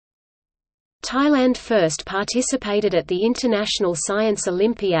Thailand first participated at the International Science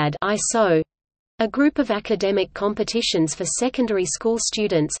Olympiad (ISO), a group of academic competitions for secondary school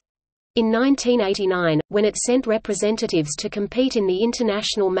students, in 1989, when it sent representatives to compete in the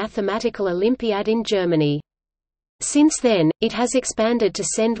International Mathematical Olympiad in Germany. Since then, it has expanded to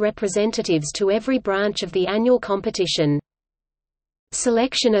send representatives to every branch of the annual competition.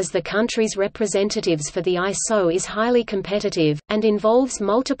 Selection as the country's representatives for the ISO is highly competitive, and involves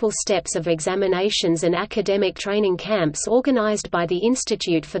multiple steps of examinations and academic training camps organized by the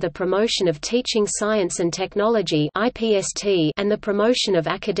Institute for the Promotion of Teaching Science and Technology and the Promotion of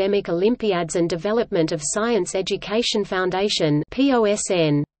Academic Olympiads and Development of Science Education Foundation.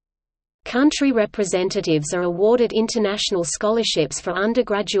 Country representatives are awarded international scholarships for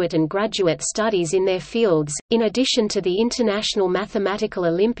undergraduate and graduate studies in their fields. In addition to the International Mathematical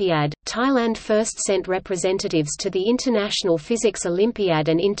Olympiad, Thailand first sent representatives to the International Physics Olympiad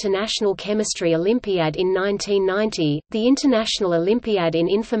and International Chemistry Olympiad in 1990, the International Olympiad in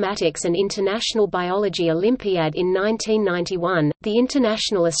Informatics and International Biology Olympiad in 1991, the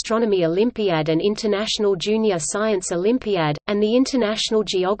International Astronomy Olympiad and International Junior Science Olympiad, and the International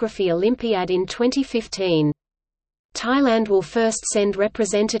Geography Olympiad in 2015. Thailand will first send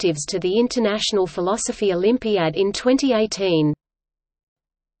representatives to the International Philosophy Olympiad in 2018.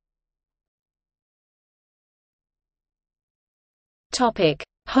 Topic: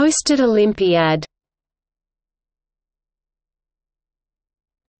 Hosted Olympiad.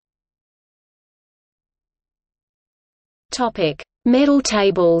 Topic: Medal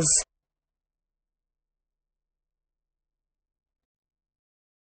tables.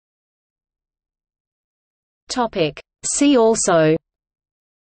 See also: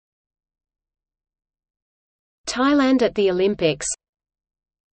 Thailand at the Olympics,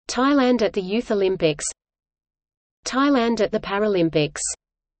 Thailand at the Youth Olympics, Thailand at the Paralympics.